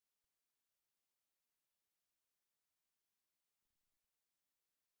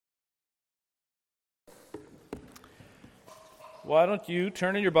Why don't you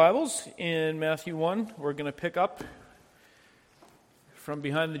turn in your Bibles in Matthew 1. We're going to pick up from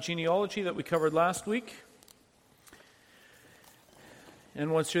behind the genealogy that we covered last week.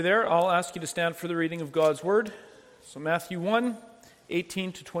 And once you're there, I'll ask you to stand for the reading of God's Word. So Matthew 1,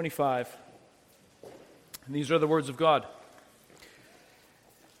 18 to 25. And these are the words of God.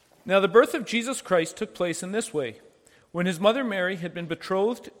 Now the birth of Jesus Christ took place in this way. When his mother Mary had been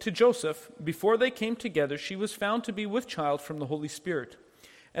betrothed to Joseph, before they came together, she was found to be with child from the Holy Spirit.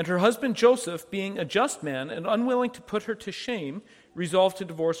 And her husband Joseph, being a just man and unwilling to put her to shame, resolved to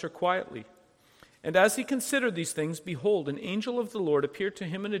divorce her quietly. And as he considered these things, behold, an angel of the Lord appeared to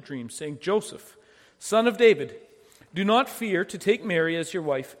him in a dream, saying, Joseph, son of David, do not fear to take Mary as your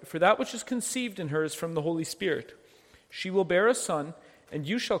wife, for that which is conceived in her is from the Holy Spirit. She will bear a son, and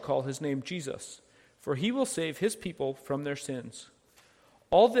you shall call his name Jesus, for he will save his people from their sins.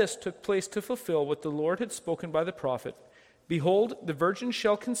 All this took place to fulfill what the Lord had spoken by the prophet. Behold, the virgin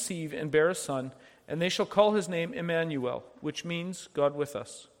shall conceive and bear a son, and they shall call his name Emmanuel, which means God with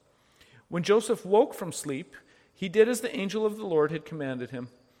us. When Joseph woke from sleep, he did as the angel of the Lord had commanded him.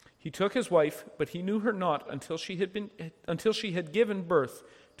 He took his wife, but he knew her not until she had given birth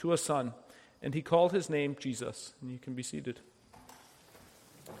to a son, and he called his name Jesus. And you can be seated.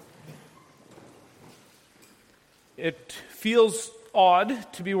 It feels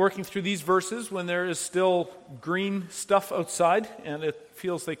odd to be working through these verses when there is still green stuff outside, and it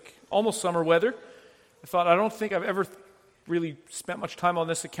feels like almost summer weather. I don't think I've ever really spent much time on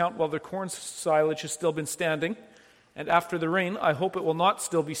this account while the corn silage has still been standing. And after the rain, I hope it will not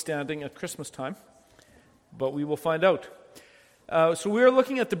still be standing at Christmas time, but we will find out. So we are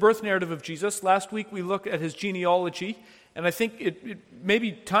looking at the birth narrative of Jesus. Last week we looked at his genealogy, and I think it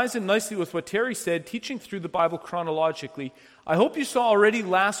maybe ties in nicely with what Terry said, teaching through the Bible chronologically. I hope you saw already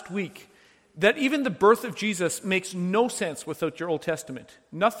last week that even the birth of Jesus makes no sense without your Old Testament.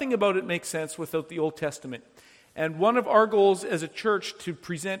 Nothing about it makes sense without the Old Testament. And one of our goals as a church to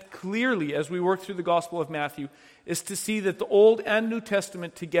present clearly as we work through the Gospel of Matthew is to see that the Old and New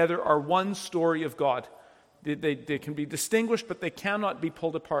Testament together are one story of God. They can be distinguished, but they cannot be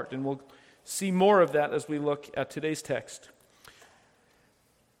pulled apart. And we'll see more of that as we look at today's text.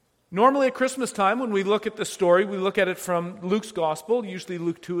 Normally at Christmas time, when we look at the story, we look at it from Luke's Gospel. Usually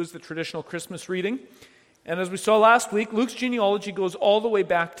Luke 2 is the traditional Christmas reading. And as we saw last week, Luke's genealogy goes all the way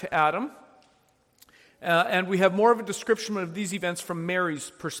back to Adam. And we have more of a description of these events from Mary's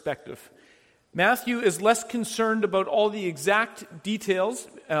perspective. Matthew is less concerned about all the exact details.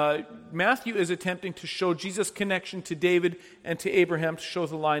 Matthew is attempting to show Jesus' connection to David and to Abraham, to show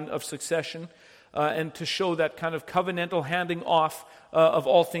the line of succession, and to show that kind of covenantal handing off of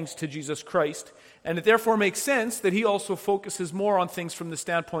all things to Jesus Christ. And it therefore makes sense that he also focuses more on things from the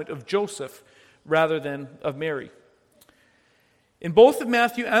standpoint of Joseph rather than of Mary. In both of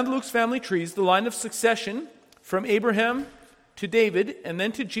Matthew and Luke's family trees, the line of succession from Abraham to David and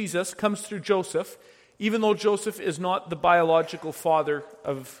then to Jesus comes through Joseph, even though Joseph is not the biological father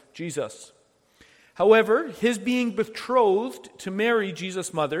of Jesus. However, his being betrothed to Mary,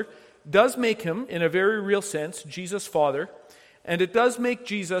 Jesus' mother, does make him, in a very real sense, Jesus' father, and it does make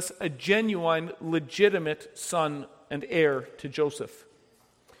Jesus a genuine, legitimate son and heir to Joseph.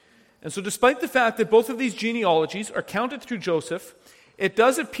 And so despite the fact that both of these genealogies are counted through Joseph, it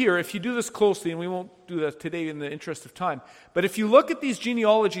does appear, if you do this closely, and we won't do that today in the interest of time, but if you look at these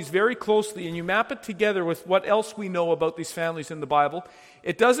genealogies very closely and you map it together with what else we know about these families in the Bible,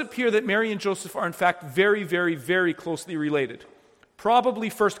 it does appear that Mary and Joseph are in fact very, very, very closely related. Probably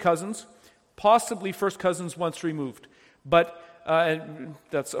first cousins, possibly first cousins once removed. But and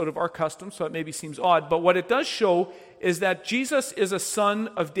that's out of our custom, so it maybe seems odd. But what it does show is that Jesus is a son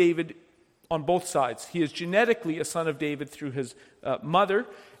of David on both sides. He is genetically a son of David through his mother,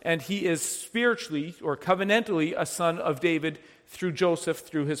 and he is spiritually or covenantally a son of David through Joseph,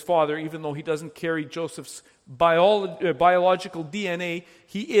 through his father. Even though he doesn't carry Joseph's biological DNA,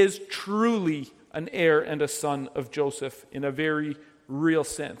 he is truly an heir and a son of Joseph in a very real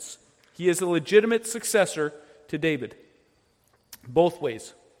sense. He is a legitimate successor to David. Both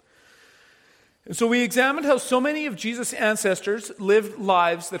ways. And so we examined how so many of Jesus' ancestors lived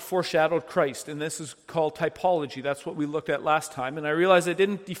lives that foreshadowed Christ, and this is called typology. That's what we looked at last time, and I realized I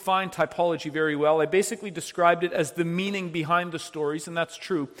didn't define typology very well. I basically described it as the meaning behind the stories, and that's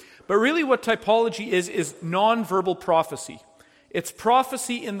true. But really what typology is nonverbal prophecy. It's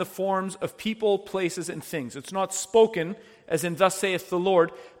prophecy in the forms of people, places, and things. It's not spoken, as in thus saith the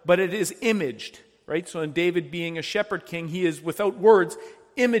Lord, but it is imaged. Right? So in David being a shepherd king, he is without words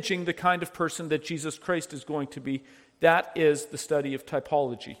imaging the kind of person that Jesus Christ is going to be. That is the study of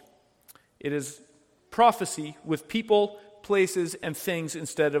typology. It is prophecy with people, places, and things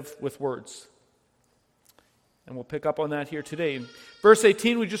instead of with words. And we'll pick up on that here today. In verse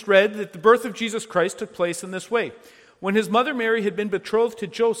 18, we just read that the birth of Jesus Christ took place in this way. When his mother Mary had been betrothed to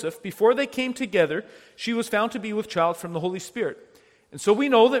Joseph, before they came together, she was found to be with child from the Holy Spirit. And so we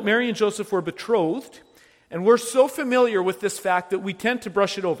know that Mary and Joseph were betrothed, and we're so familiar with this fact that we tend to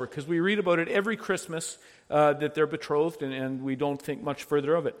brush it over because we read about it every Christmas that they're betrothed, and we don't think much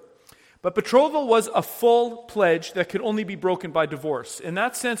further of it. But betrothal was a full pledge that could only be broken by divorce. In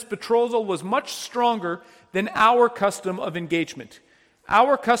that sense, betrothal was much stronger than our custom of engagement.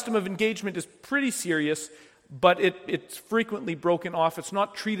 Our custom of engagement is pretty serious, but it's frequently broken off. It's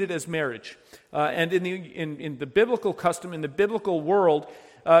not treated as marriage. And in the biblical custom, in the biblical world,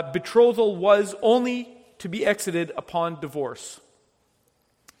 betrothal was only to be exited upon divorce.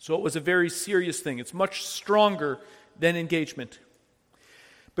 So it was a very serious thing. It's much stronger than engagement.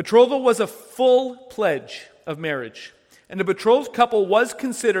 Betrothal was a full pledge of marriage, and a betrothed couple was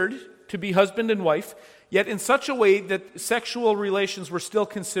considered to be husband and wife, yet in such a way that sexual relations were still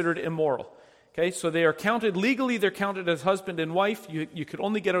considered immoral. Okay, so they are counted, legally they're counted as husband and wife. You could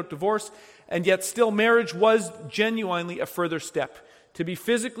only get out divorce, and yet still marriage was genuinely a further step. To be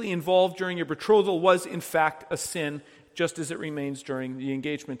physically involved during your betrothal was in fact a sin, just as it remains during the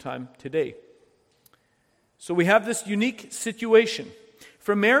engagement time today. So we have this unique situation.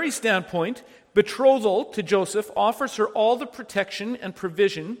 From Mary's standpoint, betrothal to Joseph offers her all the protection and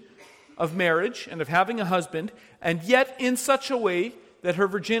provision of marriage and of having a husband, and yet in such a way that her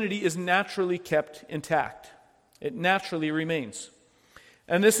virginity is naturally kept intact. It naturally remains.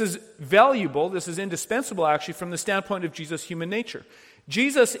 And this is valuable, this is indispensable actually from the standpoint of Jesus' human nature.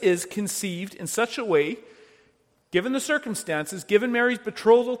 Jesus is conceived in such a way, given the circumstances, given Mary's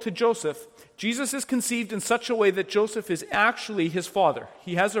betrothal to Joseph, Jesus is conceived in such a way that Joseph is actually his father.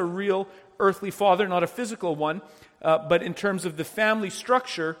 He has a real earthly father, not a physical one, but in terms of the family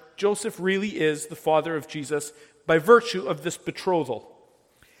structure, Joseph really is the father of Jesus by virtue of this betrothal.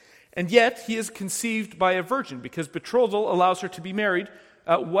 And yet, he is conceived by a virgin because betrothal allows her to be married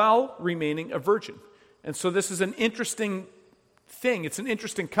while remaining a virgin. And so this is an interesting thing. It's an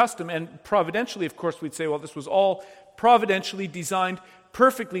interesting custom, and providentially, of course, we'd say, well, this was all providentially designed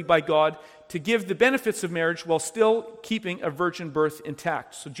perfectly by God to give the benefits of marriage while still keeping a virgin birth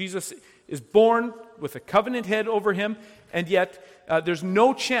intact. So Jesus is born with a covenant head over him, and yet there's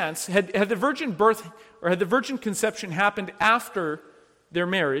no chance, had the virgin birth or had the virgin conception happened after their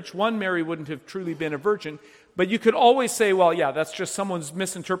marriage, one, Mary wouldn't have truly been a virgin, but you could always say, well, yeah, that's just someone's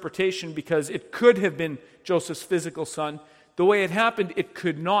misinterpretation because it could have been Joseph's physical son. The way it happened, it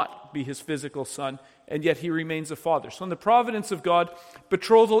could not be his physical son, and yet he remains a father. So in the providence of God,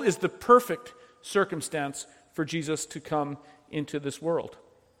 betrothal is the perfect circumstance for Jesus to come into this world.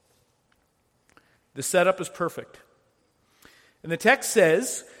 The setup is perfect. And the text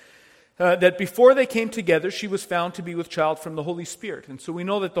says that before they came together, she was found to be with child from the Holy Spirit. And so we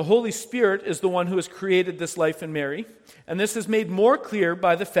know that the Holy Spirit is the one who has created this life in Mary. And this is made more clear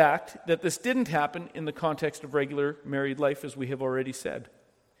by the fact that this didn't happen in the context of regular married life, as we have already said.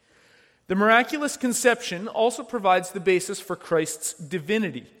 The miraculous conception also provides the basis for Christ's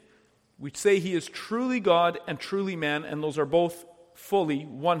divinity. We say he is truly God and truly man, and those are both fully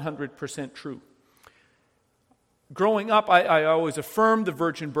 100% true. Growing up, I always affirmed the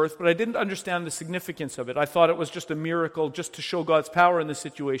virgin birth, but I didn't understand the significance of it. I thought it was just a miracle just to show God's power in the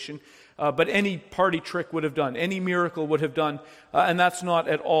situation, but any party trick would have done, any miracle would have done, and that's not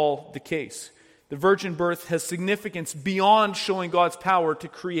at all the case. The virgin birth has significance beyond showing God's power to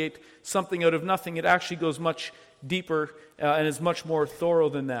create something out of nothing. It actually goes much deeper and is much more thorough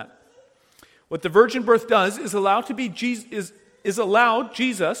than that. What the virgin birth does is allow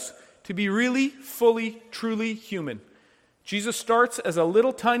Jesus to be really, fully, truly human. Jesus starts as a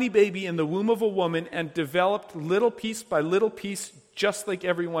little tiny baby in the womb of a woman and developed little piece by little piece, just like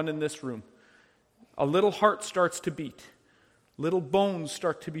everyone in this room. A little heart starts to beat. Little bones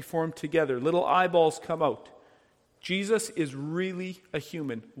start to be formed together. Little eyeballs come out. Jesus is really a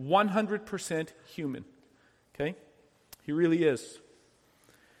human, 100% human. Okay? He really is.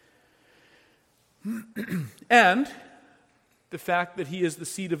 And the fact that he is the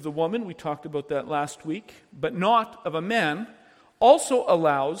seed of the woman, we talked about that last week, but not of a man, also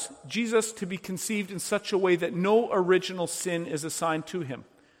allows Jesus to be conceived in such a way that no original sin is assigned to him.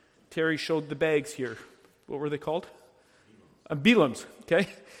 Terry showed the bags here. What were they called? Belums, okay?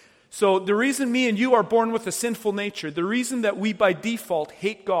 So the reason me and you are born with a sinful nature, the reason that we by default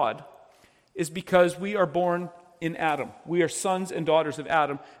hate God, is because we are born in Adam. We are sons and daughters of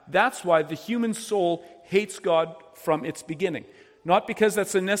Adam. That's why the human soul hates God from its beginning. Not because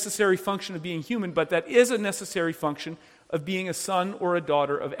that's a necessary function of being human, but that is a necessary function of being a son or a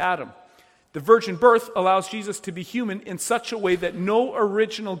daughter of Adam. The virgin birth allows Jesus to be human in such a way that no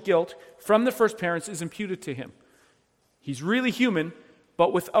original guilt from the first parents is imputed to him. He's really human,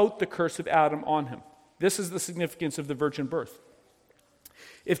 but without the curse of Adam on him. This is the significance of the virgin birth.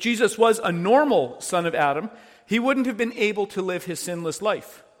 If Jesus was a normal son of Adam, he wouldn't have been able to live his sinless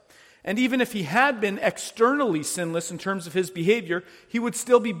life. And even if he had been externally sinless in terms of his behavior, he would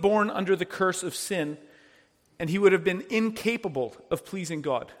still be born under the curse of sin, and he would have been incapable of pleasing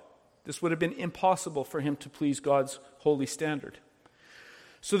God. This would have been impossible for him to please God's holy standard.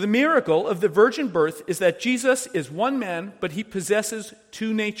 So the miracle of the virgin birth is that Jesus is one man, but he possesses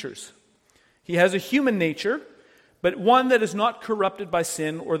two natures. He has a human nature, but one that is not corrupted by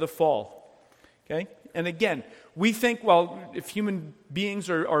sin or the fall. Okay? And again, we think, well, if human beings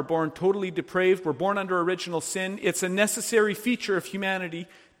are born totally depraved, we're born under original sin, it's a necessary feature of humanity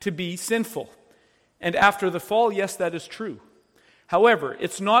to be sinful. And after the fall, yes, that is true. However,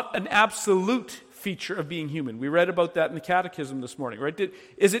 it's not an absolute feature of being human. We read about that in the Catechism this morning, right?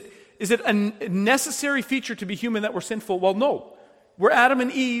 Is it a necessary feature to be human that we're sinful? Well, no. Were Adam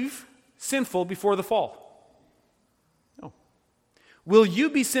and Eve sinful before the fall? No. Will you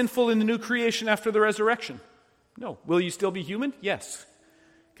be sinful in the new creation after the resurrection? No. Will you still be human? Yes.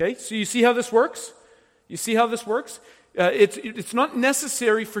 Okay, so you see how this works? You see how this works? It's not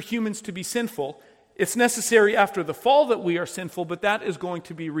necessary for humans to be sinful. It's necessary after the fall that we are sinful, but that is going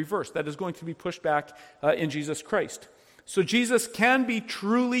to be reversed. That is going to be pushed back in Jesus Christ. So Jesus can be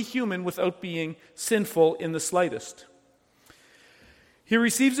truly human without being sinful in the slightest. He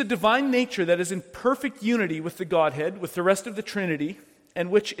receives a divine nature that is in perfect unity with the Godhead, with the rest of the Trinity, and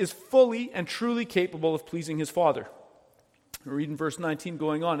which is fully and truly capable of pleasing his Father. We read in verse 19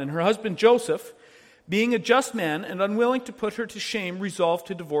 going on, "And her husband Joseph, being a just man and unwilling to put her to shame, resolved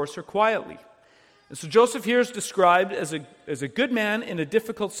to divorce her quietly." And so Joseph here is described as a good man in a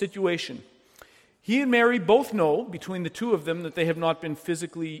difficult situation. He and Mary both know, between the two of them, that they have not been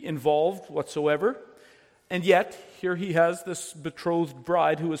physically involved whatsoever. And yet, here he has this betrothed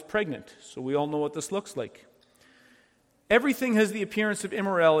bride who is pregnant. So we all know what this looks like. Everything has the appearance of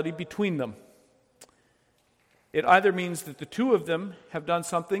immorality between them. It either means that the two of them have done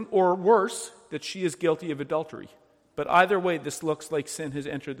something, or worse, that she is guilty of adultery. But either way, this looks like sin has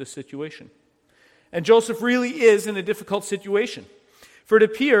entered the situation. And Joseph really is in a difficult situation. For it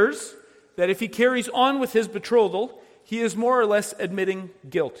appears that if he carries on with his betrothal, he is more or less admitting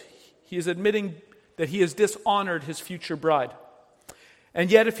guilt. He is admitting that he has dishonored his future bride.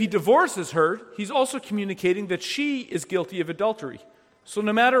 And yet if he divorces her, he's also communicating that she is guilty of adultery. So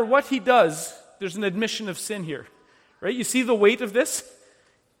no matter what he does, there's an admission of sin here. Right? You see the weight of this?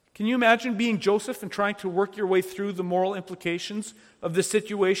 Can you imagine being Joseph and trying to work your way through the moral implications of the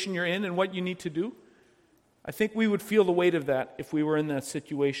situation you're in and what you need to do? I think we would feel the weight of that if we were in that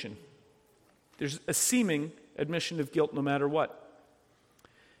situation. There's a seeming admission of guilt no matter what.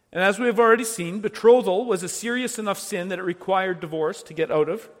 And as we have already seen, betrothal was a serious enough sin that it required divorce to get out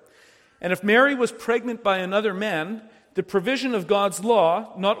of. And if Mary was pregnant by another man, the provision of God's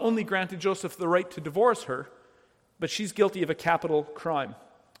law not only granted Joseph the right to divorce her, but she's guilty of a capital crime,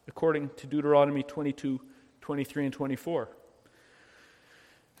 according to Deuteronomy 22, 23, and 24.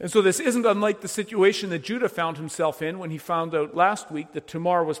 And so this isn't unlike the situation that Judah found himself in when he found out last week that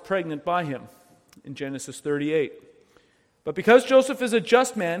Tamar was pregnant by him in Genesis 38. But because Joseph is a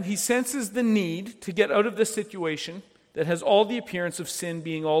just man, he senses the need to get out of this situation that has all the appearance of sin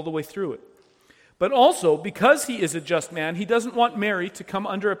being all the way through it. But also, because he is a just man, he doesn't want Mary to come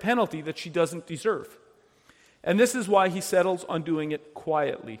under a penalty that she doesn't deserve. And this is why he settles on doing it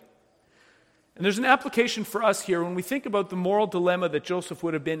quietly. And there's an application for us here when we think about the moral dilemma that Joseph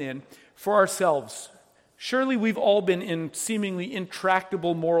would have been in for ourselves. Surely we've all been in seemingly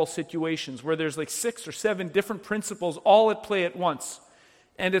intractable moral situations where there's like 6 or 7 different principles all at play at once.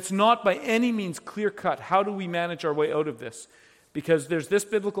 And it's not by any means clear-cut. How do we manage our way out of this? Because there's this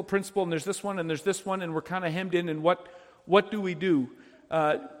biblical principle and there's this one and we're kind of hemmed in, and what do we do?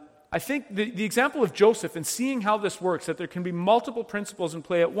 I think the example of Joseph and seeing how this works, that there can be multiple principles in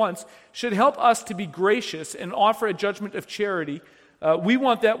play at once, should help us to be gracious and offer a judgment of charity. We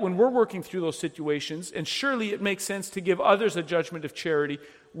want that when we're working through those situations, and surely it makes sense to give others a judgment of charity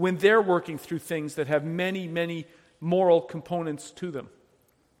when they're working through things that have many, many moral components to them.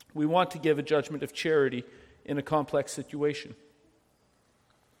 We want to give a judgment of charity in a complex situation.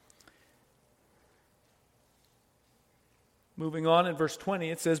 Moving on in verse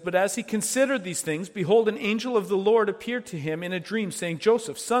 20, it says, "But as he considered these things, behold, an angel of the Lord appeared to him in a dream, saying,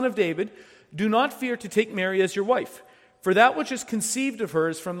 'Joseph, son of David, do not fear to take Mary as your wife, for that which is conceived of her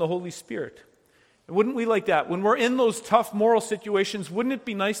is from the Holy Spirit. Wouldn't we like that? When we're in those tough moral situations, wouldn't it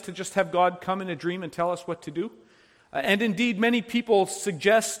be nice to just have God come in a dream and tell us what to do? And indeed, many people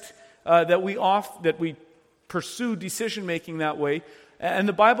suggest that we pursue decision-making that way. And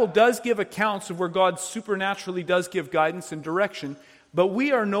the Bible does give accounts of where God supernaturally does give guidance and direction, but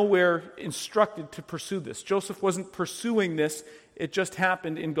we are nowhere instructed to pursue this. Joseph wasn't pursuing this. It just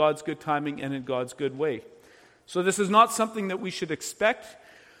happened in God's good timing and in God's good way. So this is not something that we should expect.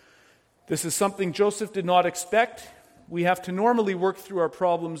 This is something Joseph did not expect. We have to normally work through our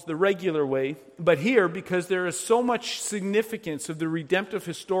problems the regular way. But here, because there is so much significance of the redemptive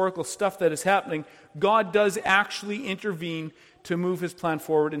historical stuff that is happening, God does actually intervene to move his plan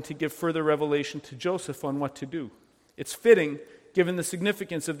forward and to give further revelation to Joseph on what to do. It's fitting, given the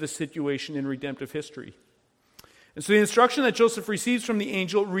significance of this situation in redemptive history. And so the instruction that Joseph receives from the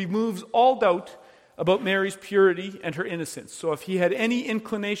angel removes all doubt about Mary's purity and her innocence. So if he had any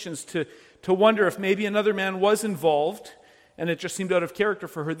inclinations to wonder if maybe another man was involved and it just seemed out of character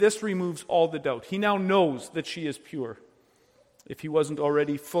for her, this removes all the doubt. He now knows that she is pure, if he wasn't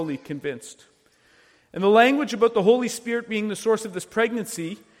already fully convinced. And the language about the Holy Spirit being the source of this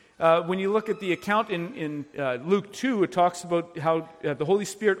pregnancy, when you look at the account in Luke 2, it talks about how the Holy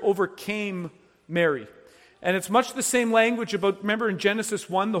Spirit overcame Mary. And it's much the same language about, remember in Genesis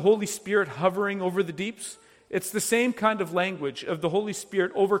 1, the Holy Spirit hovering over the deeps? It's the same kind of language of the Holy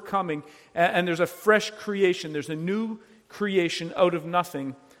Spirit overcoming, and there's a fresh creation. There's a new creation out of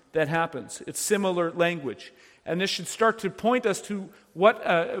nothing that happens. It's similar language. And this should start to point us to what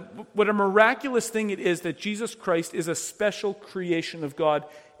a miraculous thing it is that Jesus Christ is a special creation of God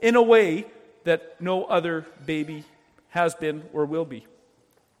in a way that no other baby has been or will be.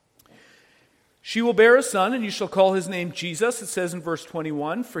 She will bear a son, and you shall call his name Jesus, it says in verse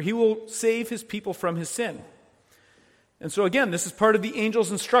 21, for he will save his people from his sin. And so again, this is part of the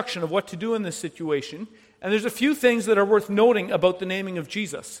angel's instruction of what to do in this situation. And there's a few things that are worth noting about the naming of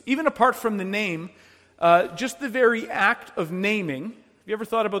Jesus. Even apart from the name, just the very act of naming. Have you ever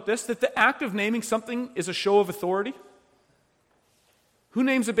thought about this? That the act of naming something is a show of authority? Who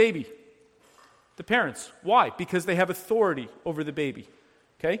names a baby? The parents. Why? Because they have authority over the baby.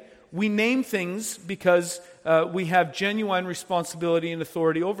 Okay? We name things because we have genuine responsibility and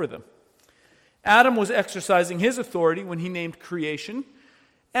authority over them. Adam was exercising his authority when he named creation.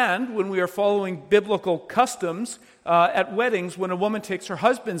 And when we are following biblical customs, at weddings, when a woman takes her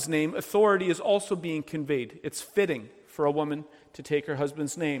husband's name, authority is also being conveyed. It's fitting for a woman to take her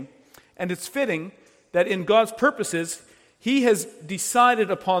husband's name. And it's fitting that in God's purposes, he has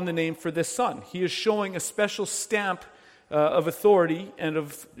decided upon the name for this son. He is showing a special stamp of authority and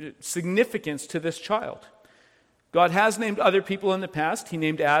of significance to this child. God has named other people in the past. He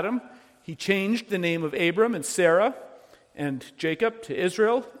named Adam. He changed the name of Abram and Sarah and Jacob to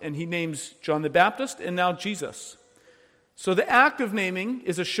Israel, and he names John the Baptist and now Jesus. So the act of naming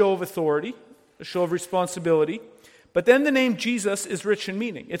is a show of authority, a show of responsibility, but then the name Jesus is rich in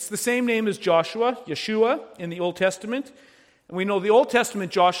meaning. It's the same name as Joshua, Yeshua, in the Old Testament, and we know the Old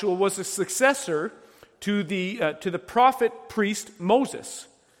Testament Joshua was a successor to the prophet priest Moses.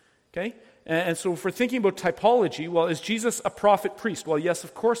 Okay? And so if we're thinking about typology, well, is Jesus a prophet priest? Well, yes,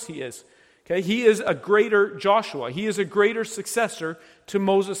 of course he is. Okay? He is a greater Joshua. He is a greater successor to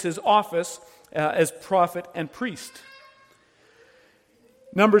Moses' office as prophet and priest.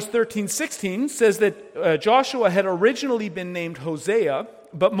 Numbers 13:16 says that Joshua had originally been named Hosea,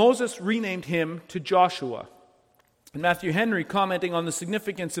 but Moses renamed him to Joshua. And Matthew Henry, commenting on the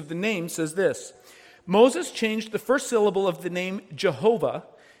significance of the name, says this: Moses changed the first syllable of the name Jehovah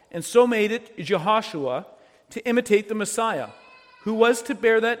and so made it Jehoshua to imitate the Messiah, who was to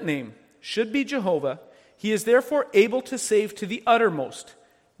bear that name, should be Jehovah. He is therefore able to save to the uttermost.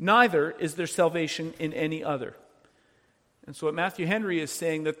 Neither is there salvation in any other. And so what Matthew Henry is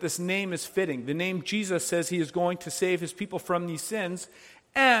saying, that this name is fitting. The name Jesus says he is going to save his people from these sins,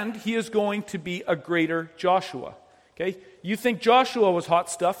 and he is going to be a greater Joshua. Okay? You think Joshua was hot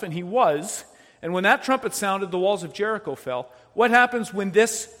stuff, and he was. And when that trumpet sounded, the walls of Jericho fell. What happens when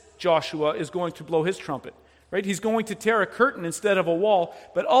this Joshua is going to blow his trumpet? Right? He's going to tear a curtain instead of a wall,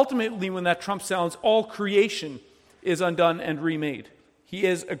 but ultimately when that trump sounds, all creation is undone and remade. He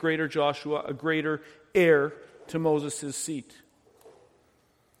is a greater Joshua, a greater heir to Moses' seat.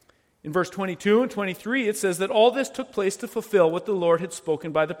 In verse 22 and 23, it says that all this took place to fulfill what the Lord had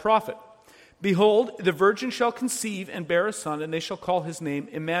spoken by the prophet. Behold, the virgin shall conceive and bear a son, and they shall call his name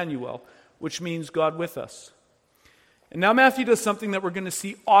Emmanuel, which means God with us. And now Matthew does something that we're going to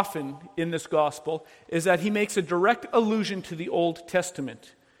see often in this gospel, is that he makes a direct allusion to the Old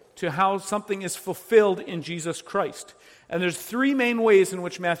Testament, to how something is fulfilled in Jesus Christ. And there's three main ways in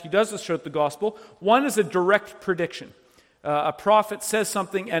which Matthew does this throughout the gospel. One is a direct prediction. A prophet says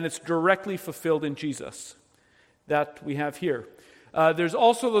something and it's directly fulfilled in Jesus. That we have here. There's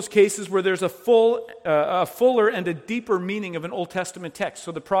also those cases where there's a fuller and a deeper meaning of an Old Testament text.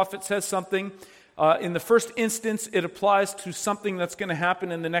 So the prophet says something. In the first instance, it applies to something that's going to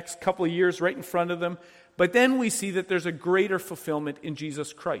happen in the next couple of years right in front of them. But then we see that there's a greater fulfillment in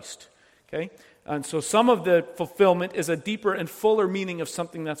Jesus Christ. Okay? And so some of the fulfillment is a deeper and fuller meaning of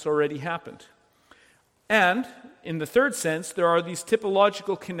something that's already happened. And in the third sense, there are these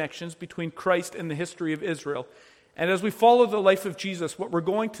typological connections between Christ and the history of Israel. And as we follow the life of Jesus, what we're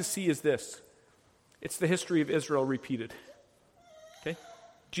going to see is this. It's the history of Israel repeated. Okay?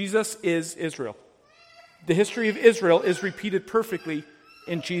 Jesus is Israel. The history of Israel is repeated perfectly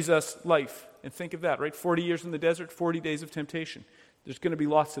in Jesus' life. And think of that, right? 40 years in the desert, 40 days of temptation. There's going to be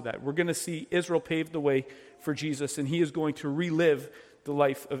lots of that. We're going to see Israel pave the way for Jesus, and he is going to relive the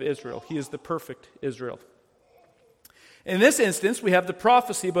life of Israel. He is the perfect Israel. In this instance, we have the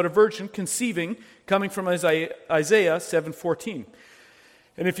prophecy about a virgin conceiving coming from Isaiah 7:14.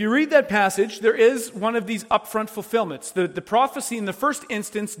 And if you read that passage, there is one of these upfront fulfillments. The prophecy in the first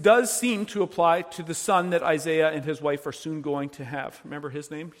instance does seem to apply to the son that Isaiah and his wife are soon going to have. Remember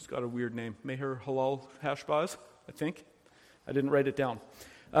his name? He's got a weird name. Meher Halal Hashbaz, I think. I didn't write it down.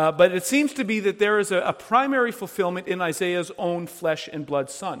 But it seems to be that there is a primary fulfillment in Isaiah's own flesh and blood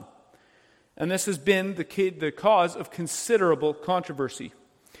son. And this has been the cause of considerable controversy.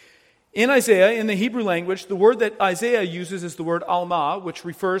 In Isaiah, in the Hebrew language, the word that Isaiah uses is the word alma, which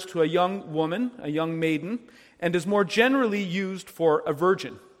refers to a young woman, a young maiden, and is more generally used for a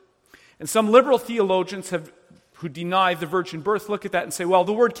virgin. And some liberal theologians who deny the virgin birth look at that and say, well,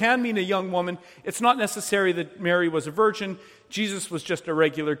 the word can mean a young woman. It's not necessary that Mary was a virgin. Jesus was just a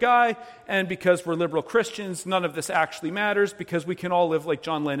regular guy, and because we're liberal Christians, none of this actually matters because we can all live like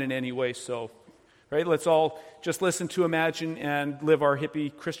John Lennon anyway, so... Right? Let's all just listen to Imagine and live our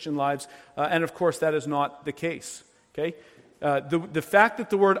hippie Christian lives. And of course, that is not the case. Okay? The fact that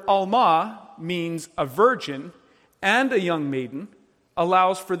the word alma means a virgin and a young maiden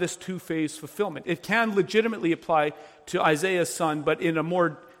allows for this two-phase fulfillment. It can legitimately apply to Isaiah's son, but in a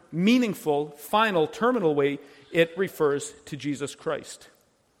more meaningful, final, terminal way, it refers to Jesus Christ,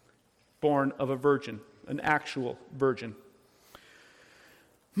 born of a virgin, an actual virgin.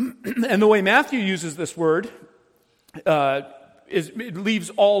 And the way Matthew uses this word it leaves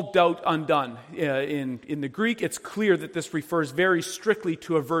all doubt undone. In the Greek, it's clear that this refers very strictly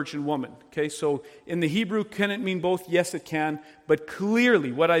to a virgin woman. Okay, so in the Hebrew, can it mean both? Yes, it can. But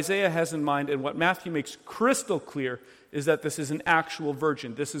clearly, what Isaiah has in mind and what Matthew makes crystal clear is that this is an actual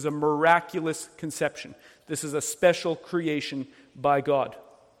virgin. This is a miraculous conception. This is a special creation by God.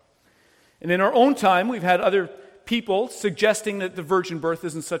 And in our own time, we've had other people suggesting that the virgin birth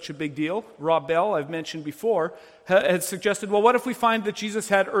isn't such a big deal. Rob Bell, I've mentioned before, had suggested, well, what if we find that Jesus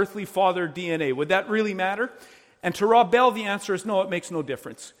had earthly father DNA? Would that really matter? And to Rob Bell, the answer is no, it makes no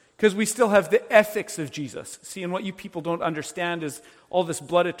difference. Because we still have the ethics of Jesus. See, and what you people don't understand is all this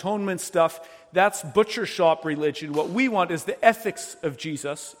blood atonement stuff. That's butcher shop religion. What we want is the ethics of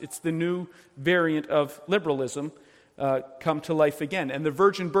Jesus. It's the new variant of liberalism come to life again. And the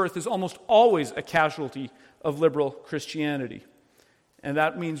virgin birth is almost always a casualty of liberal Christianity. And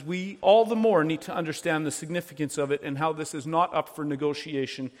that means we all the more need to understand the significance of it and how this is not up for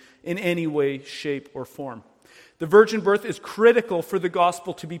negotiation in any way, shape, or form. The virgin birth is critical for the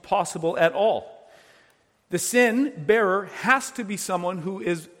gospel to be possible at all. The sin bearer has to be someone who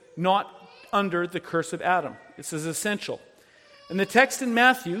is not under the curse of Adam. This is essential. And the text in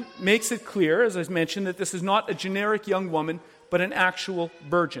Matthew makes it clear, as I mentioned, that this is not a generic young woman, but an actual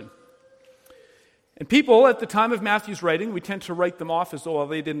virgin. And people at the time of Matthew's writing, we tend to write them off as though well,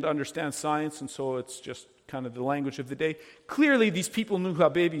 they didn't understand science, and so it's just kind of the language of the day. Clearly, these people knew how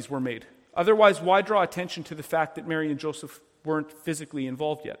babies were made. Otherwise, why draw attention to the fact that Mary and Joseph weren't physically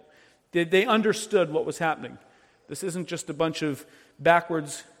involved yet? They understood what was happening. This isn't just a bunch of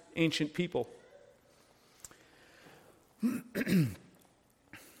backwards ancient people.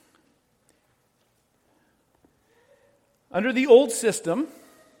 Under the old system,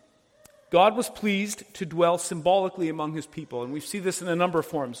 God was pleased to dwell symbolically among his people, and we see this in a number of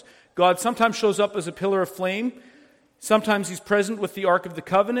forms. God sometimes shows up as a pillar of flame. Sometimes he's present with the Ark of the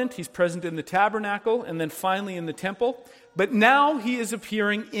Covenant. He's present in the tabernacle, and then finally in the temple. But now he is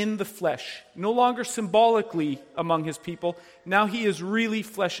appearing in the flesh, no longer symbolically among his people. Now he is really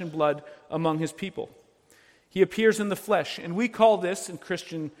flesh and blood among his people. He appears in the flesh, and we call this in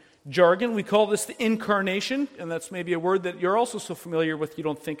Christian jargon, we call this the incarnation, and that's maybe a word that you're also so familiar with you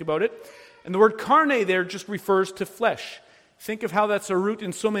don't think about it. And the word carne there just refers to flesh. Think of how that's a root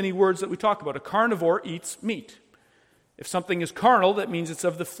in so many words that we talk about. A carnivore eats meat. If something is carnal, that means it's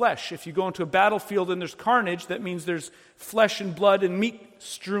of the flesh. If you go into a battlefield and there's carnage, that means there's flesh and blood and meat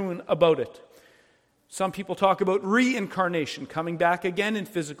strewn about it. Some people talk about reincarnation, coming back again in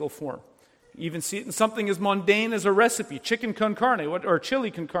physical form. You even see it in something as mundane as a recipe, chicken con carne, or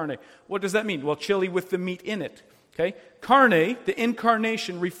chili con carne. What does that mean? Well, chili with the meat in it. Okay? Carne, the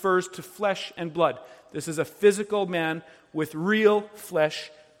incarnation, refers to flesh and blood. This is a physical man with real flesh,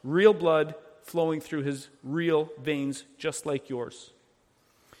 real blood flowing through his real veins, just like yours.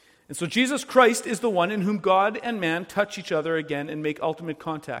 And so Jesus Christ is the one in whom God and man touch each other again and make ultimate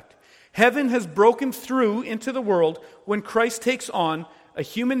contact. Heaven has broken through into the world when Christ takes on a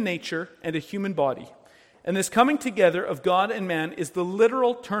human nature and a human body. And this coming together of God and man is the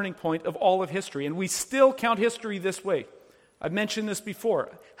literal turning point of all of history. And we still count history this way. I've mentioned this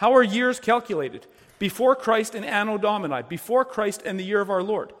before. How are years calculated? Before Christ and Anno Domini, before Christ and the year of our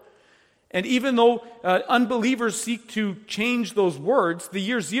Lord. And even though unbelievers seek to change those words, the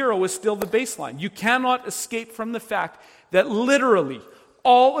year zero is still the baseline. You cannot escape from the fact that literally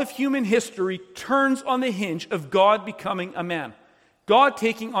all of human history turns on the hinge of God becoming a man. God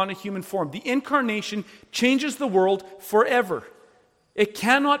taking on a human form. The incarnation changes the world forever. It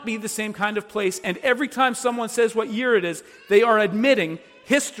cannot be the same kind of place, and every time someone says what year it is, they are admitting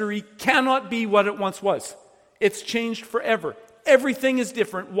history cannot be what it once was. It's changed forever. Everything is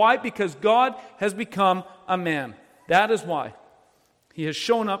different. Why? Because God has become a man. That is why. He has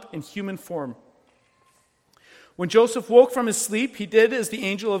shown up in human form. When Joseph woke from his sleep, he did as the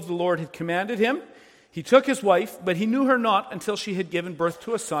angel of the Lord had commanded him. He took his wife, but he knew her not until she had given birth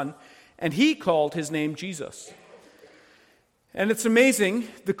to a son, and he called his name Jesus. And it's amazing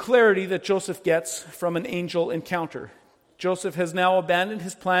the clarity that Joseph gets from an angel encounter. Joseph has now abandoned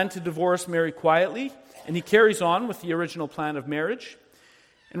his plan to divorce Mary quietly, and he carries on with the original plan of marriage.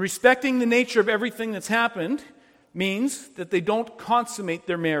 And respecting the nature of everything that's happened means that they don't consummate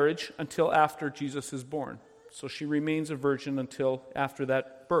their marriage until after Jesus is born. So she remains a virgin until after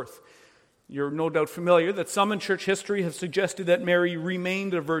that birth. You're no doubt familiar that some in church history have suggested that Mary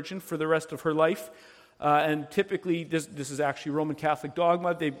remained a virgin for the rest of her life. And typically, this is actually Roman Catholic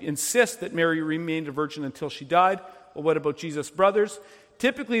dogma. They insist that Mary remained a virgin until she died. Well, what about Jesus' brothers?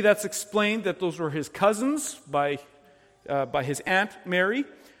 Typically, that's explained that those were his cousins by his aunt Mary,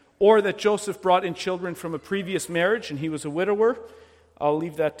 or that Joseph brought in children from a previous marriage and he was a widower. I'll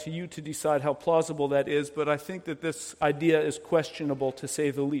leave that to you to decide how plausible that is, but I think that this idea is questionable, to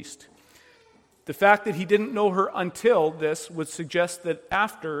say the least. The fact that he didn't know her until this would suggest that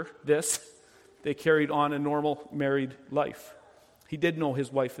after this, they carried on a normal married life. He did know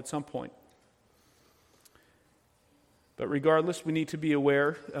his wife at some point. But regardless, we need to be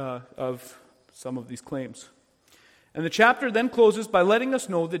aware of some of these claims. And the chapter then closes by letting us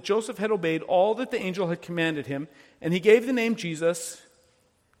know that Joseph had obeyed all that the angel had commanded him, and he gave the name Jesus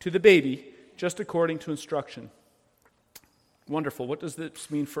to the baby just according to instruction. Wonderful. What does this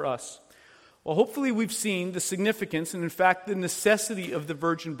mean for us? Well, hopefully we've seen the significance and, in fact, the necessity of the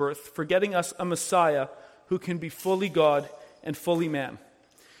virgin birth for getting us a Messiah who can be fully God and fully man.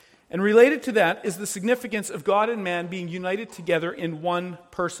 And related to that is the significance of God and man being united together in one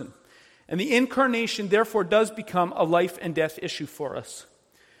person. And the incarnation, therefore, does become a life and death issue for us.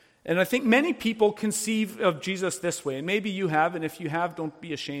 And I think many people conceive of Jesus this way, and maybe you have, and if you have, don't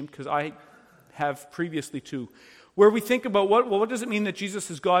be ashamed, because I have previously too, where we think about, what does it mean that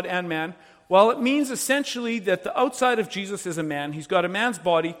Jesus is God and man? Well, it means essentially that the outside of Jesus is a man. He's got a man's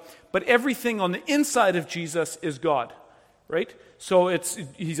body, but everything on the inside of Jesus is God, right? So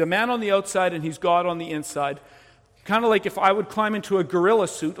he's a man on the outside and he's God on the inside. Kind of like if I would climb into a gorilla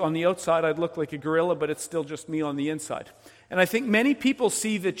suit, on the outside I'd look like a gorilla, but it's still just me on the inside. And I think many people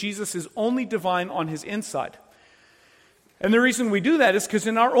see that Jesus is only divine on his inside. And the reason we do that is because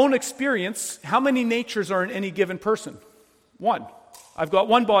in our own experience, how many natures are in any given person? One. I've got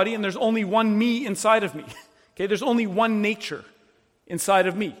one body and there's only one me inside of me. Okay, there's only one nature inside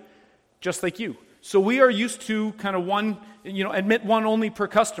of me, just like you. So we are used to kind of one, admit one only per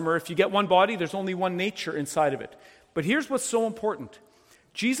customer. If you get one body, there's only one nature inside of it. But here's what's so important.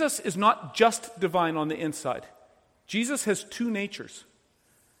 Jesus is not just divine on the inside. Jesus has two natures.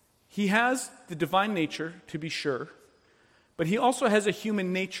 He has the divine nature, to be sure, but he also has a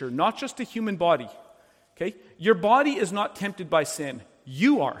human nature, not just a human body. Okay? Your body is not tempted by sin.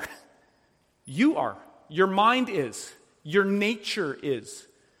 You are. You are. Your mind is. Your nature is.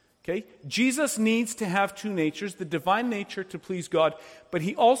 Okay? Jesus needs to have two natures, the divine nature to please God, but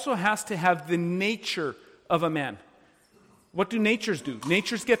he also has to have the nature of a man. What do natures do?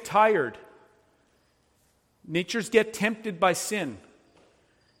 Natures get tired. Natures get tempted by sin.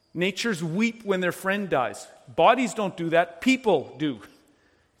 Natures weep when their friend dies. Bodies don't do that. People do.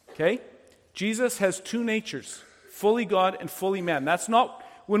 Okay? Jesus has two natures, fully God and fully man. That's not,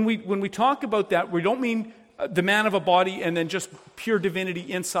 when we talk about that, we don't mean the man of a body and then just pure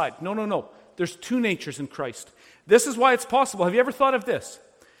divinity inside. No. There's two natures in Christ. This is why it's possible. Have you ever thought of this?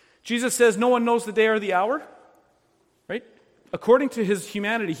 Jesus says no one knows the day or the hour. Right? According to his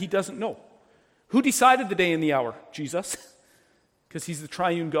humanity, he doesn't know. Who decided the day and the hour? Jesus. Because he's the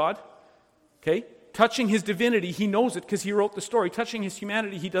triune God. Okay? Touching his divinity, he knows it because he wrote the story. Touching his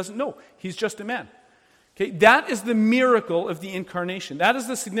humanity, he doesn't know. He's just a man. Okay? That is the miracle of the incarnation. That is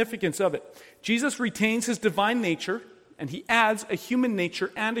the significance of it. Jesus retains his divine nature, and he adds a human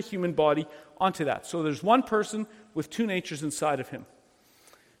nature and a human body onto that. So there's one person with two natures inside of him.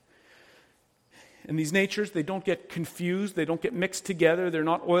 And these natures, they don't get confused, they don't get mixed together, they're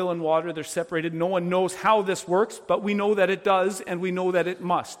not oil and water, they're separated. No one knows how this works, but we know that it does, and we know that it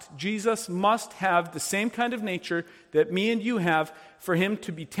must. Jesus must have the same kind of nature that me and you have for him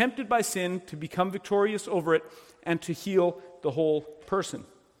to be tempted by sin, to become victorious over it, and to heal the whole person.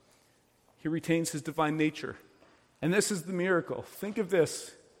 He retains his divine nature. And this is the miracle. Think of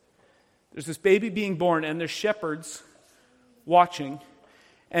this. There's this baby being born, and there's shepherds watching.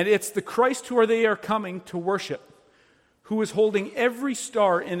 And it's the Christ who they are coming to worship, who is holding every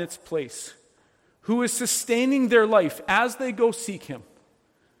star in its place, who is sustaining their life as they go seek him.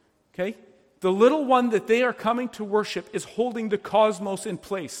 Okay? The little one that they are coming to worship is holding the cosmos in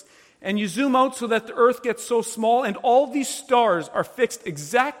place. And you zoom out so that the earth gets so small, and all these stars are fixed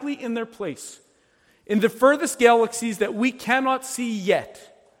exactly in their place, in the furthest galaxies that we cannot see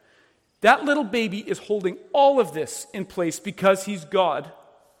yet. That little baby is holding all of this in place because he's God.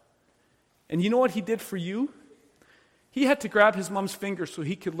 And you know what he did for you? He had to grab his mom's finger so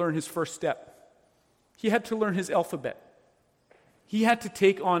he could learn his first step. He had to learn his alphabet. He had to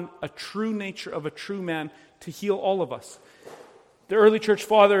take on a true nature of a true man to heal all of us. The early church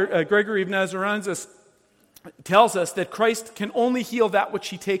father, Gregory of Nazianzus, tells us that Christ can only heal that which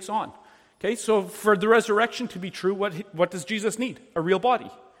he takes on. Okay, so for the resurrection to be true, what does Jesus need? A real body.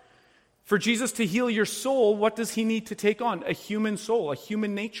 For Jesus to heal your soul, what does he need to take on? A human soul, a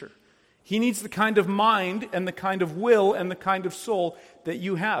human nature. He needs the kind of mind and the kind of will and the kind of soul that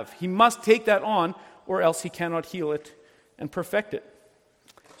you have. He must take that on, or else he cannot heal it and perfect it.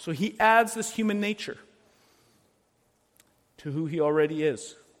 So he adds this human nature to who he already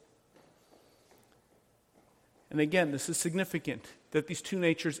is. And again, this is significant that these two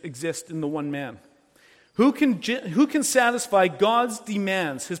natures exist in the one man. Who can satisfy God's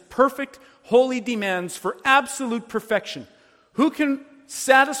demands, his perfect, holy demands for absolute perfection? Who can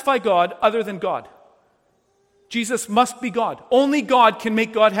satisfy God other than God? Jesus must be God. Only God can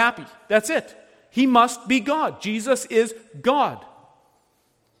make God happy. That's it. He must be God. Jesus is God.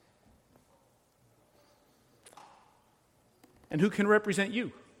 And who can represent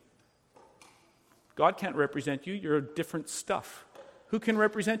you? God can't represent you. You're different stuff. Who can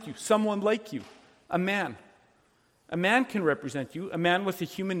represent you? Someone like you. A man. A man can represent you. A man with a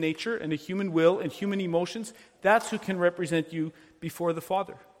human nature and a human will and human emotions. That's who can represent you before the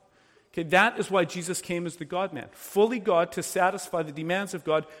Father. Okay, that is why Jesus came as the God-man. Fully God to satisfy the demands of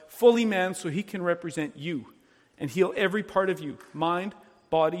God. Fully man so he can represent you and heal every part of you. Mind,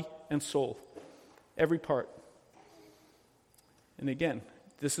 body, and soul. Every part. And again,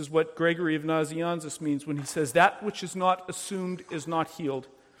 this is what Gregory of Nazianzus means when he says, that which is not assumed is not healed.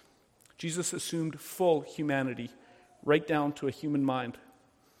 Jesus assumed full humanity, right down to a human mind.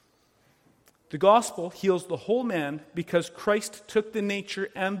 The gospel heals the whole man because Christ took the nature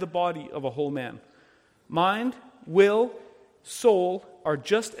and the body of a whole man. Mind, will, soul are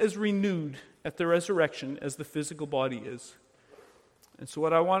just as renewed at the resurrection as the physical body is. And so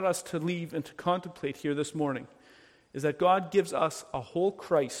what I want us to leave and to contemplate here this morning is that God gives us a whole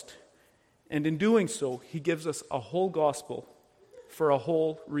Christ, and in doing so, he gives us a whole gospel for a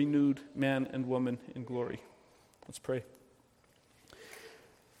whole renewed man and woman in glory. Let's pray.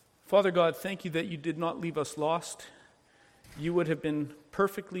 Father God, thank you that you did not leave us lost. You would have been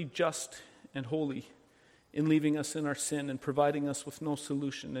perfectly just and holy in leaving us in our sin and providing us with no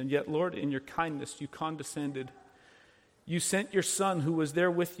solution. And yet, Lord, in your kindness, you condescended. You sent your Son, who was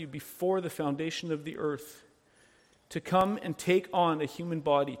there with you before the foundation of the earth, to come and take on a human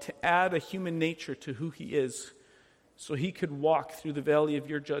body, to add a human nature to who he is, so he could walk through the valley of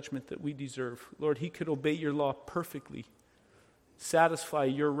your judgment that we deserve. Lord, he could obey your law perfectly, satisfy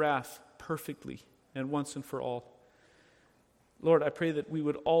your wrath perfectly and once and for all. Lord, I pray that we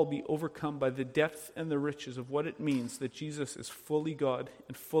would all be overcome by the depth and the riches of what it means that Jesus is fully God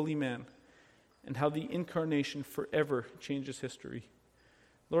and fully man, and how the incarnation forever changes history.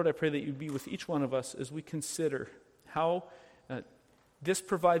 Lord, I pray that you'd be with each one of us as we consider how this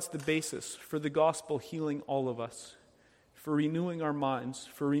provides the basis for the gospel healing all of us, for renewing our minds,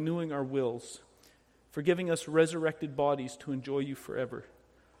 for renewing our wills, for giving us resurrected bodies to enjoy you forever.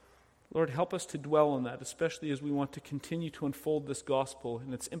 Lord, help us to dwell on that, especially as we want to continue to unfold this gospel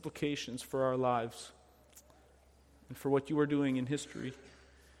and its implications for our lives and for what you are doing in history.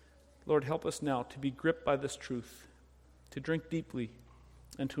 Lord, help us now to be gripped by this truth, to drink deeply,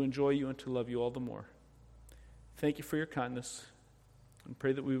 and to enjoy you and to love you all the more. Thank you for your kindness, and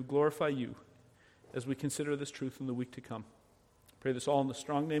pray that we would glorify you as we consider this truth in the week to come. Pray this all in the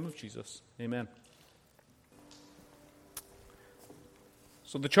strong name of Jesus. Amen.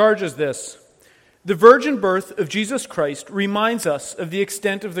 So the charge is this: the virgin birth of Jesus Christ reminds us of the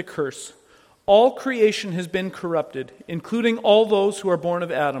extent of the curse. All creation has been corrupted, including all those who are born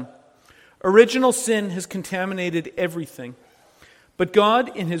of Adam. Original sin has contaminated everything. But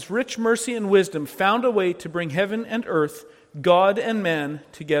God, in his rich mercy and wisdom, found a way to bring heaven and earth, God and man,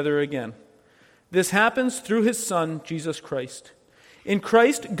 together again. This happens through his Son, Jesus Christ. In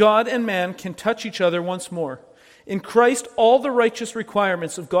Christ, God and man can touch each other once more. In Christ, all the righteous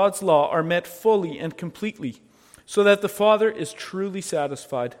requirements of God's law are met fully and completely, so that the Father is truly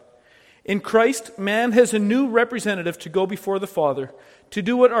satisfied. In Christ, man has a new representative to go before the Father, to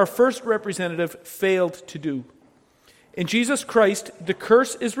do what our first representative failed to do. In Jesus Christ, the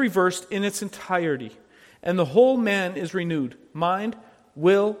curse is reversed in its entirety, and the whole man is renewed, mind,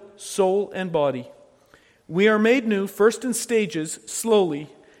 will, soul, and body. We are made new, first in stages, slowly,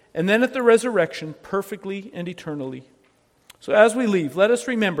 and then at the resurrection, perfectly and eternally. So as we leave, let us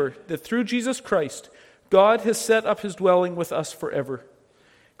remember that through Jesus Christ, God has set up his dwelling with us forever.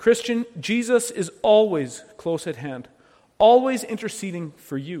 Christian, Jesus is always close at hand, always interceding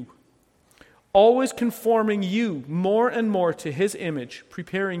for you, always conforming you more and more to his image,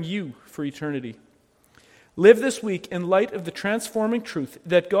 preparing you for eternity. Live this week in light of the transforming truth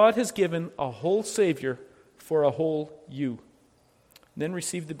that God has given a whole Savior for a whole you. Then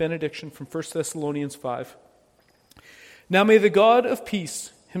receive the benediction from 1 Thessalonians 5. Now may the God of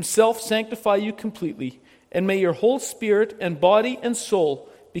peace himself sanctify you completely, and may your whole spirit and body and soul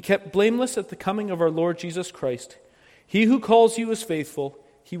be kept blameless at the coming of our Lord Jesus Christ. He who calls you is faithful.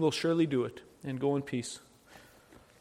 He will surely do it. And go in peace.